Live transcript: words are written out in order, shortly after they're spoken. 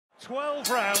12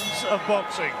 rounds of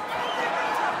boxing.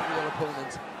 Real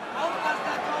opponent.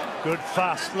 Good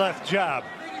fast left jab.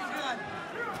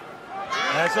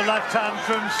 There's a left hand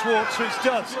from SCHWARZ, which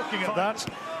does. Looking at that,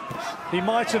 he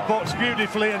might have boxed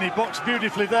beautifully, and he boxed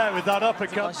beautifully there with that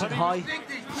uppercut. Nice and high.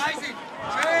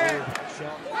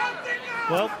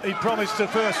 Well, he promised a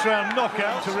first-round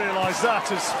knockout to realise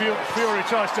that as Fury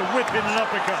tries to whip in an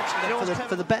uppercut.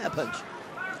 For the better punch.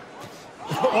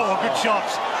 Oh, good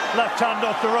shots. Left hand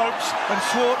off the ropes, and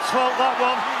SCHWARZ felt that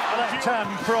one. Left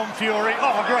hand from Fury.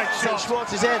 Oh, great shot.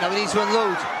 SCHWARZ is in, now he needs to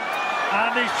unload.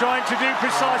 And he's trying to do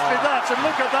precisely that, and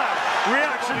look at that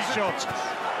reaction shot.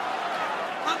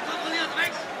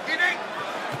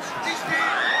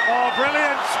 Oh,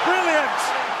 brilliant, brilliant!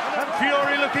 And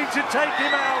Fury looking to take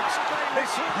him out.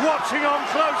 He's watching on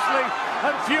closely,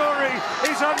 and Fury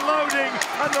is unloading,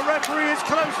 and the referee is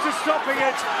close to stopping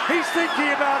it. He's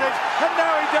thinking about it, and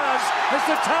now he does, as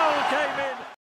the towel came in.